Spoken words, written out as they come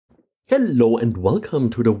Hello and welcome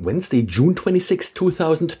to the Wednesday, June 26,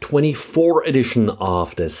 2024 edition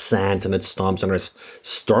of the SANS and Storm Center's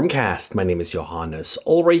Stormcast. My name is Johannes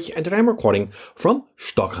Ulrich and today I'm recording from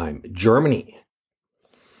Stockholm, Germany.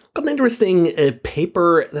 Got an interesting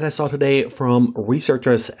paper that I saw today from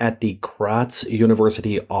researchers at the Graz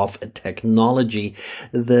University of Technology.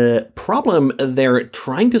 The problem they're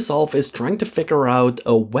trying to solve is trying to figure out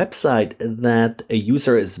a website that a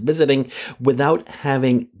user is visiting without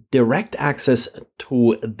having direct access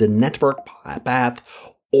to the network path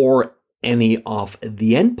or any of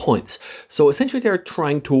the endpoints. So essentially they're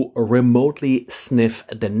trying to remotely sniff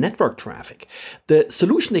the network traffic. The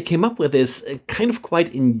solution they came up with is kind of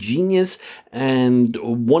quite ingenious and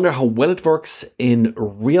wonder how well it works in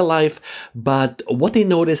real life. But what they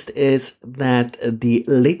noticed is that the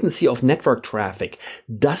latency of network traffic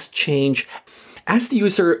does change as the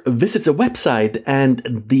user visits a website, and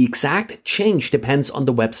the exact change depends on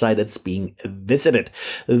the website that's being visited.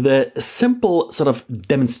 The simple sort of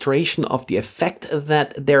demonstration of the effect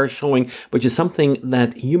that they're showing, which is something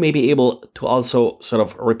that you may be able to also sort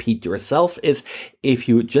of repeat yourself, is if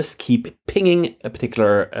you just keep pinging a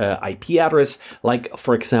particular IP address, like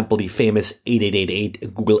for example the famous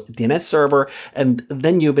 8888 Google DNS server, and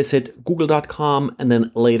then you visit google.com and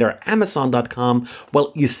then later amazon.com,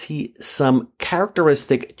 well, you see some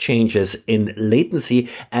characteristic changes in latency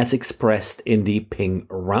as expressed in the ping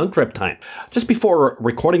round trip time. Just before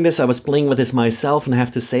recording this, I was playing with this myself and I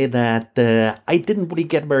have to say that I didn't really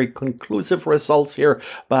get very conclusive results here,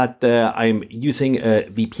 but I'm using a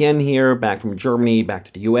VPN here back from Germany back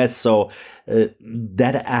to the US, so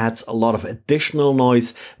that adds a lot of additional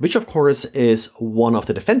noise, which of course is one of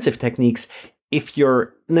the defensive techniques if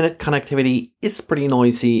your internet connectivity is pretty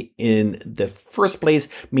noisy in the first place,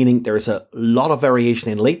 meaning there's a lot of variation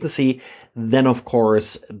in latency. Then of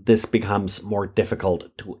course this becomes more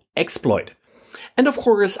difficult to exploit. And of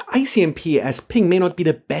course, ICMP as ping may not be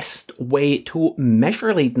the best way to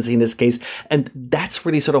measure latency in this case. And that's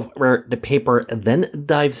really sort of where the paper then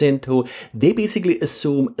dives into. They basically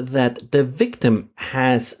assume that the victim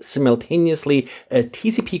has simultaneously a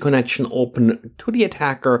TCP connection open to the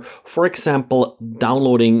attacker, for example,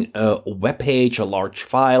 downloading a web page, a large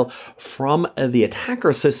file from the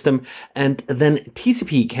attacker system. And then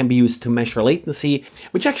TCP can be used to measure latency,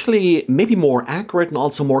 which actually may be more accurate and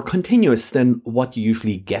also more continuous than what you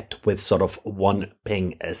usually get with sort of one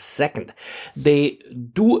ping a second. They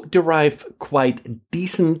do derive quite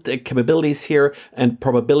decent capabilities here and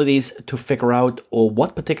probabilities to figure out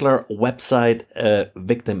what particular website a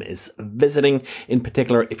victim is visiting, in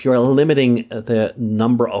particular if you're limiting the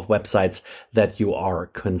number of websites that you are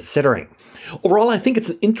considering. Overall, I think it's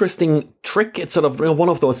an interesting trick. It's sort of one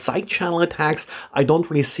of those side channel attacks. I don't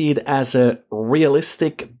really see it as a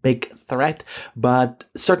realistic big threat, but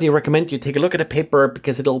certainly recommend you take a look at the paper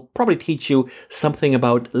because it'll probably teach you something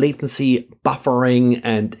about latency, buffering,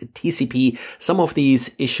 and TCP, some of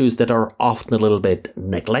these issues that are often a little bit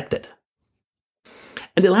neglected.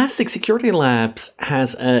 And Elastic Security Labs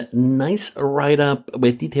has a nice write-up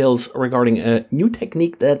with details regarding a new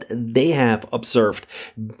technique that they have observed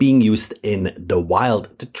being used in the wild.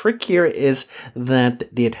 The trick here is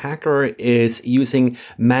that the attacker is using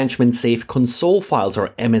management safe console files or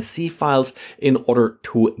MSC files in order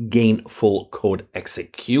to gain full code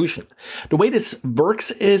execution. The way this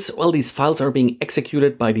works is, well, these files are being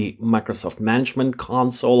executed by the Microsoft Management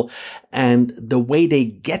Console, and the way they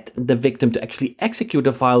get the victim to actually execute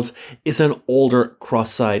the files is an older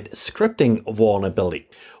cross-site scripting vulnerability.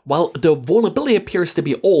 While the vulnerability appears to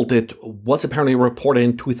be old, it was apparently reported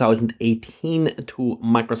in 2018 to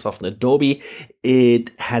Microsoft and Adobe.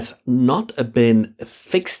 It has not been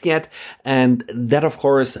fixed yet, and that of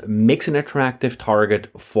course makes an attractive target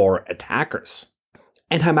for attackers.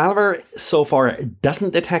 Anti-malware so far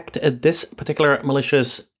doesn't detect this particular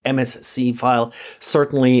malicious MSC file.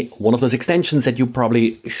 Certainly one of those extensions that you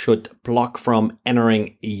probably should block from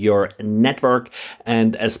entering your network.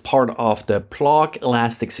 And as part of the blog,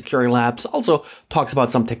 Elastic Security Labs also talks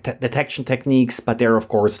about some detection techniques, but they're of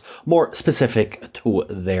course more specific to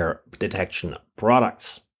their detection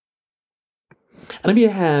products. And then we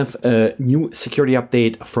have a new security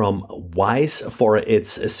update from Wyze for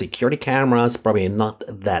its security cameras, probably not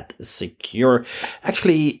that secure.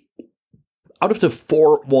 Actually, out of the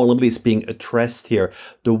 4 vulnerabilities being addressed here,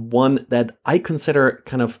 the one that I consider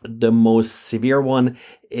kind of the most severe one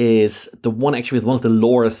is the one actually with one of the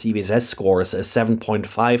lower CVSS scores, a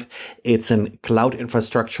 7.5. It's an cloud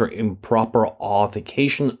infrastructure improper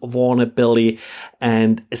authentication vulnerability.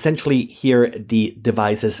 And essentially here the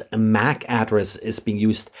device's MAC address is being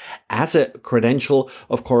used as a credential.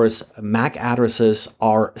 Of course, MAC addresses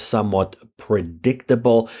are somewhat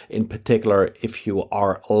predictable, in particular if you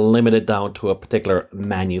are limited down to a particular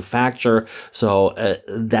manufacturer. So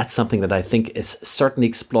that's something that I think is certainly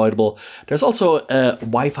exploitable. There's also a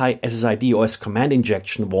Wi-Fi SSID OS command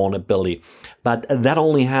injection vulnerability, but that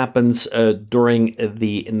only happens during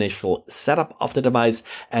the initial setup of the device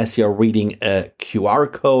as you're reading a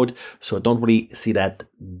QR code. So don't really see that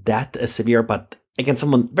severe, but again,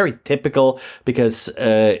 someone very typical because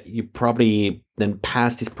you probably then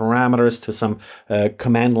pass these parameters to some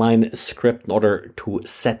command line script in order to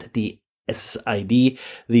set the SSID.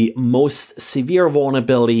 The most severe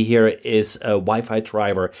vulnerability here is a Wi-Fi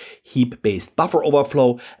driver heap-based buffer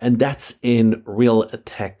overflow, and that's in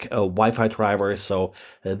Realtek Wi-Fi driver. So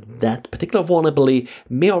that particular vulnerability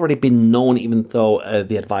may already be known, even though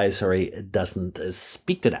the advisory doesn't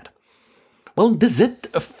speak to that. Well, this is it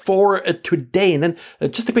for today. And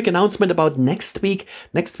then just a quick announcement about next week.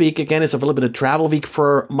 Next week, again, is a little bit of travel week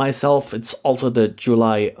for myself. It's also the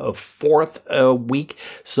July 4th week.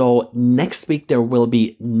 So next week, there will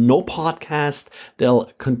be no podcast.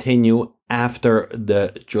 They'll continue after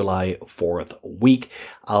the July 4th week.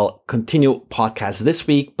 I'll continue podcasts this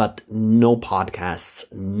week, but no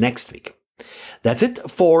podcasts next week. That's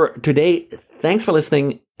it for today. Thanks for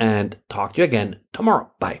listening and talk to you again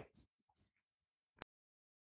tomorrow. Bye.